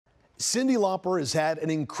Cyndi Lauper has had an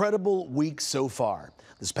incredible week so far.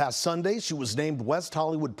 This past Sunday, she was named West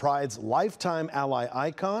Hollywood Pride's Lifetime Ally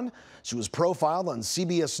Icon. She was profiled on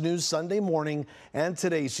CBS News Sunday morning, and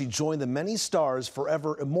today she joined the many stars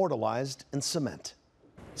forever immortalized in cement.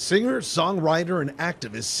 Singer, songwriter, and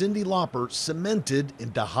activist Cyndi Lauper cemented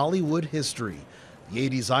into Hollywood history. The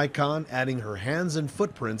 80s icon adding her hands and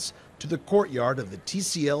footprints to the courtyard of the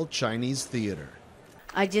TCL Chinese Theater.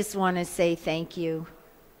 I just want to say thank you.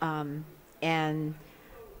 And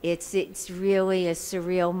it's really a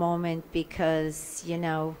surreal moment because, you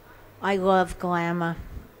know, I love glamour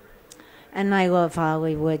and I love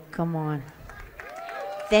Hollywood. Come on.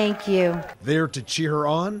 Thank you. There to cheer her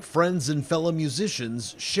on, friends and fellow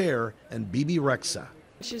musicians Cher and Bibi Rexha.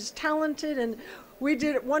 She's talented, and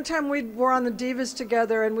one time we were on the Divas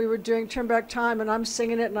together and we were doing Turn Back Time, and I'm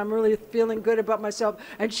singing it and I'm really feeling good about myself,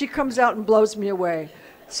 and she comes out and blows me away.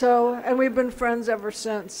 And we've been friends ever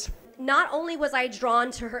since. Not only was I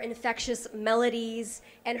drawn to her infectious melodies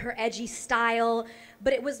and her edgy style,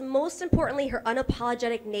 but it was most importantly her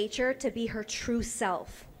unapologetic nature to be her true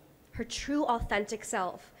self, her true authentic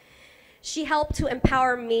self. She helped to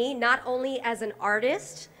empower me not only as an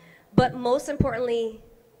artist, but most importantly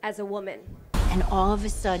as a woman. And all of a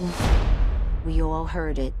sudden, we all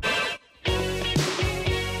heard it.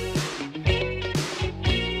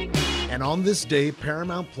 And on this day,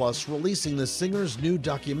 Paramount Plus releasing the singer's new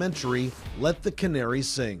documentary, Let the Canary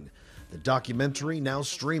Sing. The documentary, now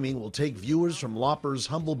streaming, will take viewers from Lauper's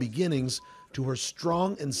humble beginnings to her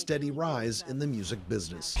strong and steady rise in the music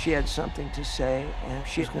business. She had something to say, and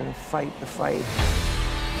she's going to fight the fight.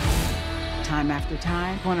 Time after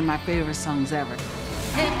time, one of my favorite songs ever.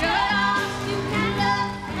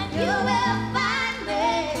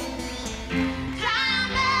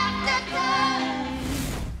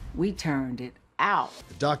 We turned it out.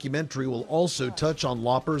 The documentary will also touch on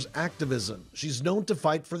Lauper's activism. She's known to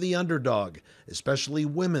fight for the underdog, especially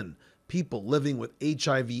women, people living with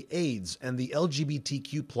HIV/AIDS, and the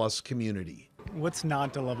LGBTQ+ community. What's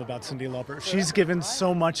not to love about Cyndi Lauper? She's given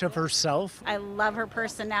so much of herself. I love her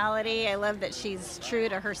personality. I love that she's true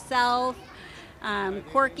to herself.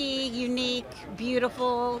 Quirky, unique,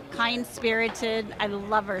 beautiful, kind-spirited. I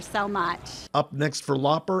love her so much. Up next for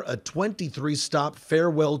Lauper, a 23-stop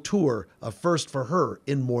farewell tour, a first for her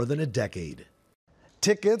in more than a decade.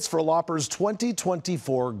 Tickets for Lauper's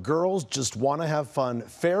 2024 Girls Just Wanna Have Fun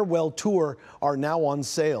farewell tour are now on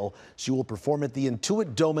sale. She will perform at the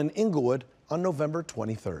Intuit Dome in Inglewood on November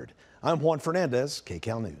 23rd. I'm Juan Fernandez,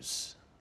 KCAL News.